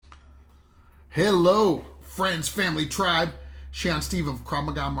Hello, friends, family, tribe. Sean Steve of Krav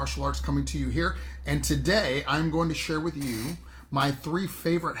Maga Martial Arts coming to you here. And today I'm going to share with you my 3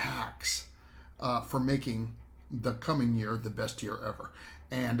 favorite hacks for making the coming year the best year ever.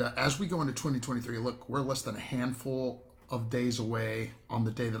 And as we go into 2023, look, we're less than a handful of days away on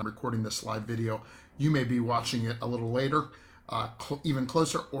the day that I'm recording this live video. You may be watching it a little later, even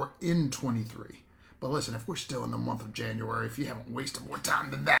closer, or in 23. But listen, if we're still in the month of January, if you haven't wasted more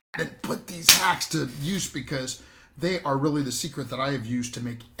time than that, then put these hacks to use, because they are really the secret that I have used to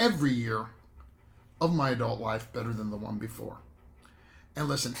make every year of my adult life better than the one before. And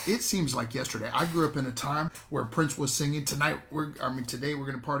listen, it seems like yesterday. I grew up in a time where Prince was singing, today we're going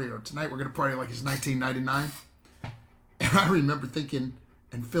to party, or tonight we're going to party like it's 1999. And I remember thinking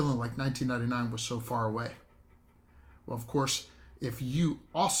and feeling like 1999 was so far away. Well, of course, if you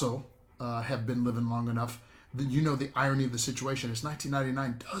also have been living long enough, then you know the irony of the situation is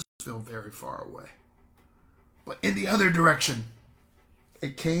 1999 does feel very far away. But in the other direction,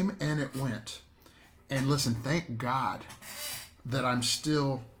 it came and it went. And listen, thank God that I'm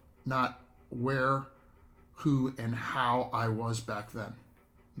still not where, who, and how I was back then.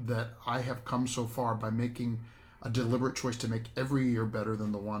 That I have come so far by making a deliberate choice to make every year better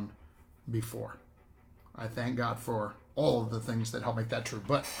than the one before. I thank God for all of the things that help make that true.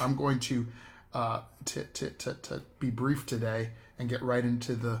 But I'm going to be brief today and get right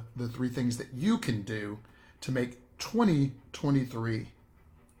into the 3 things that you can do to make 2023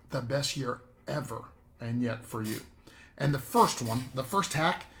 the best year ever, and yet for you. And the first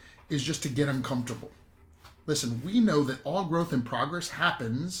hack is just to get uncomfortable. Listen, we know that all growth and progress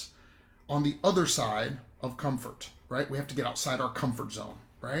happens on the other side of comfort, right? We have to get outside our comfort zone,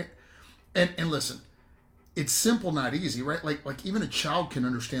 right? And listen, it's simple, not easy, right? Like even a child can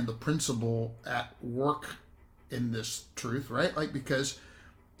understand the principle at work in this truth, right? Like, because,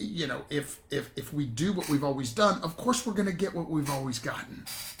 you know, if we do what we've always done, of course we're going to get what we've always gotten.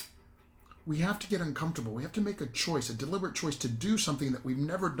 We have to get uncomfortable. We have to make a choice, a deliberate choice to do something that we've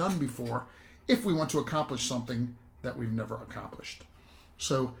never done before if we want to accomplish something that we've never accomplished.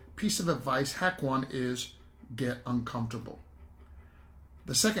 So, piece of advice, hack 1 is get uncomfortable.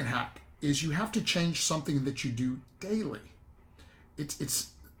 The second hack is you have to change something that you do daily. It's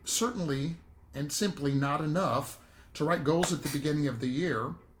certainly and simply not enough to write goals at the beginning of the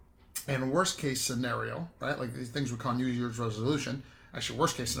year, and worst case scenario, right? Like these things we call New Year's resolution. Actually,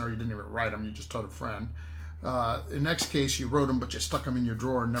 worst case scenario, you didn't even write them, you just told a friend. In next case, you wrote them, but you stuck them in your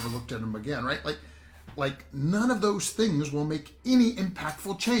drawer and never looked at them again, right? Like none of those things will make any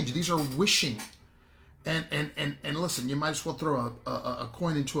impactful change. These are wishing. And listen, you might as well throw a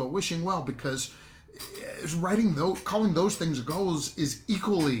coin into a wishing well, because calling those things goals is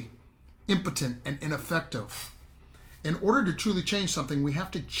equally impotent and ineffective. In order to truly change something, we have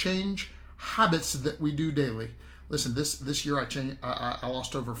to change habits that we do daily. Listen, this year I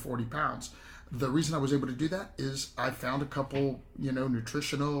lost over 40 pounds. The reason I was able to do that is I found a couple,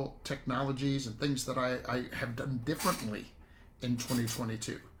 nutritional technologies and things that I have done differently in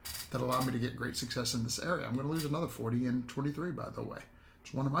 2022 that allow me to get great success in this area. I'm going to lose another 40 in 23, by the way.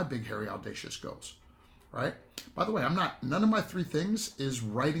 It's one of my big, hairy, audacious goals, right? By the way, none of my 3 things is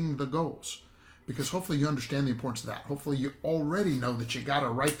writing the goals, because hopefully you understand the importance of that. Hopefully you already know that you got to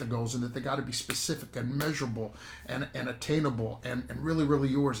write the goals and that they got to be specific and measurable and attainable and really, really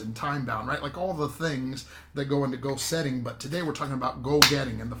yours and time bound, right? Like all the things that go into goal setting. But today we're talking about goal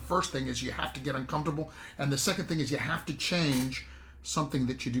getting. And the first thing is you have to get uncomfortable. And the second thing is you have to change something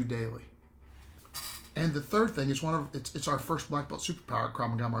that you do daily. And the third thing is it's our first black belt superpower at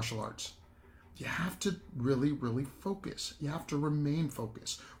Krav Maga Martial Arts. You have to really, really focus. You have to remain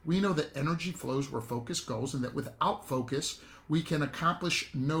focused. We know that energy flows where focus goes, and that without focus, we can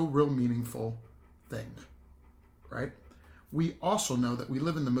accomplish no real meaningful thing, right? We also know that we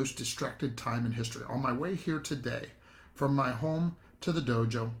live in the most distracted time in history. On my way here today, from my home to the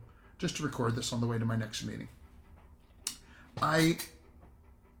dojo, just to record this on the way to my next meeting,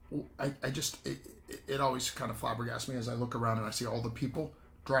 it always kind of flabbergasts me as I look around and I see all the people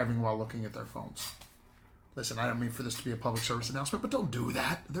driving while looking at their phones. Listen, I don't mean for this to be a public service announcement, but don't do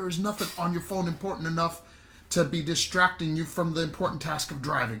that. There is nothing on your phone important enough to be distracting you from the important task of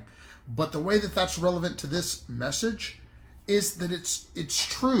driving. But the way that that's relevant to this message is that it's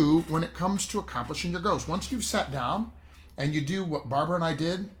true when it comes to accomplishing your goals. Once you've sat down and you do what Barbara and I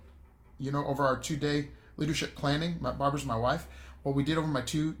did, over our 2-day leadership planning. Barbara's my wife. What we did over my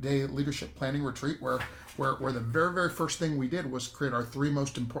 2-day leadership planning retreat, where the very, very first thing we did was create our 3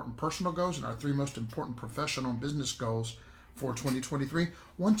 most important personal goals and our 3 most important professional and business goals for 2023.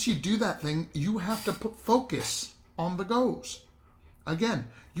 Once you do that thing, you have to put focus on the goals. Again,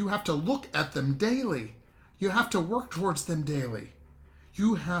 you have to look at them daily. You have to work towards them daily.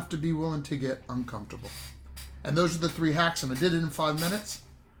 You have to be willing to get uncomfortable. And those are the 3 hacks, and I did it in 5 minutes.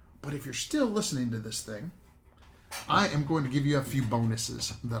 But if you're still listening to this thing, I am going to give you a few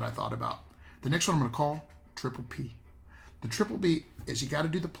bonuses that I thought about. The next one I'm going to call Triple P. The Triple P is you got to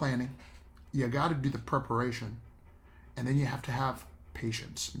do the planning, you got to do the preparation, and then you have to have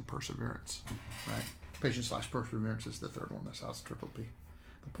patience and perseverance, right? Patience/perseverance is the third one. That's how it's Triple P.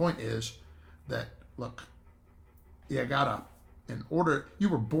 The point is that, look, you gotta, you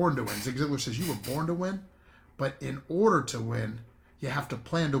were born to win. Zig Ziglar says you were born to win, but in order to win, you have to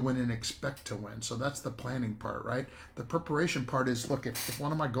plan to win and expect to win. So that's the planning part, right? The preparation part is, look, if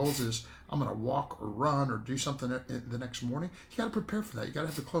one of my goals is I'm going to walk or run or do something the next morning, you got to prepare for that. You got to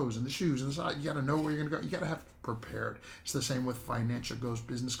have the clothes and the shoes and the side. You got to know where you're going to go. You got to have prepared. It's the same with financial goals,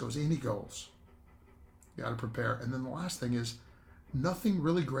 business goals, any goals. You got to prepare. And then the last thing is, nothing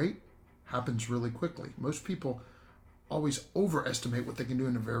really great happens really quickly. Most people always overestimate what they can do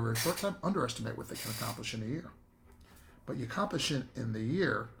in a very, very short time, underestimate what they can accomplish in a year. But you accomplish it in the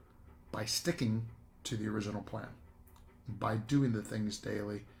year by sticking to the original plan, by doing the things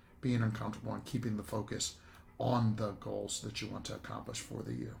daily, being uncomfortable, and keeping the focus on the goals that you want to accomplish for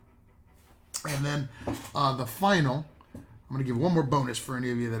the year. And then the final, I'm going to give one more bonus for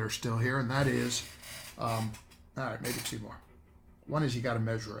any of you that are still here, and that is, all right, maybe 2 more. One is you got to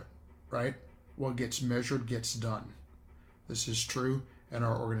measure it, right? What gets measured gets done. This is true in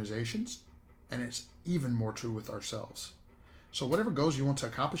our organizations, and it's even more true with ourselves. So whatever goals you want to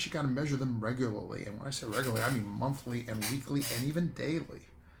accomplish, you got to measure them regularly. And when I say regularly, I mean monthly and weekly and even daily,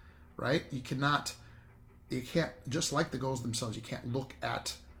 right? You can't, just like the goals themselves, you can't look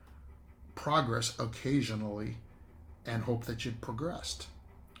at progress occasionally and hope that you've progressed.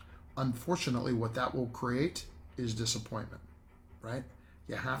 Unfortunately, what that will create is disappointment, right?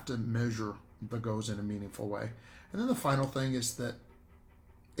 You have to measure the goals in a meaningful way. And then the final thing is that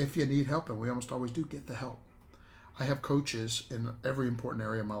if you need help, and we almost always do, get the help. I have coaches in every important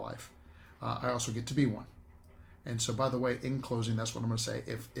area of my life. I also get to be one. And so, by the way, in closing, that's what I'm going to say.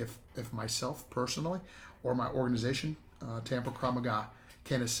 If myself personally or my organization, Tampa Krav Maga,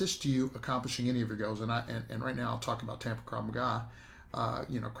 can assist you accomplishing any of your goals, and right now I'll talk about Tampa Krav Maga.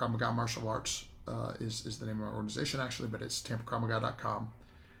 Krav Maga Martial Arts is the name of our organization actually, but it's tampakravmaga.com.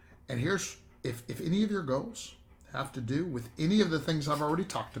 And here's, if any of your goals have to do with any of the things I've already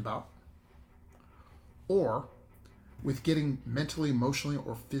talked about, or with getting mentally, emotionally,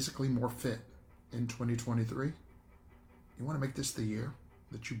 or physically more fit in 2023, you want to make this the year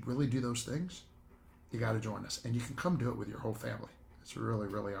that you really do those things, you got to join us. And you can come do it with your whole family. It's really,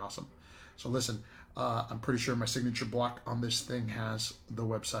 really awesome. So listen, I'm pretty sure my signature block on this thing has the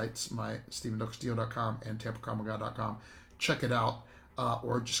websites, my StephenDelCastillo.com and TampaKravMaga.com. Check it out,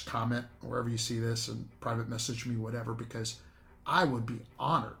 or just comment wherever you see this and private message me, whatever, because I would be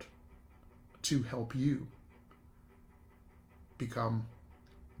honored to help you become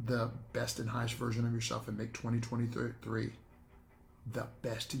the best and highest version of yourself and make 2023 the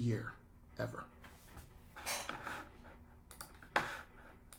best year ever.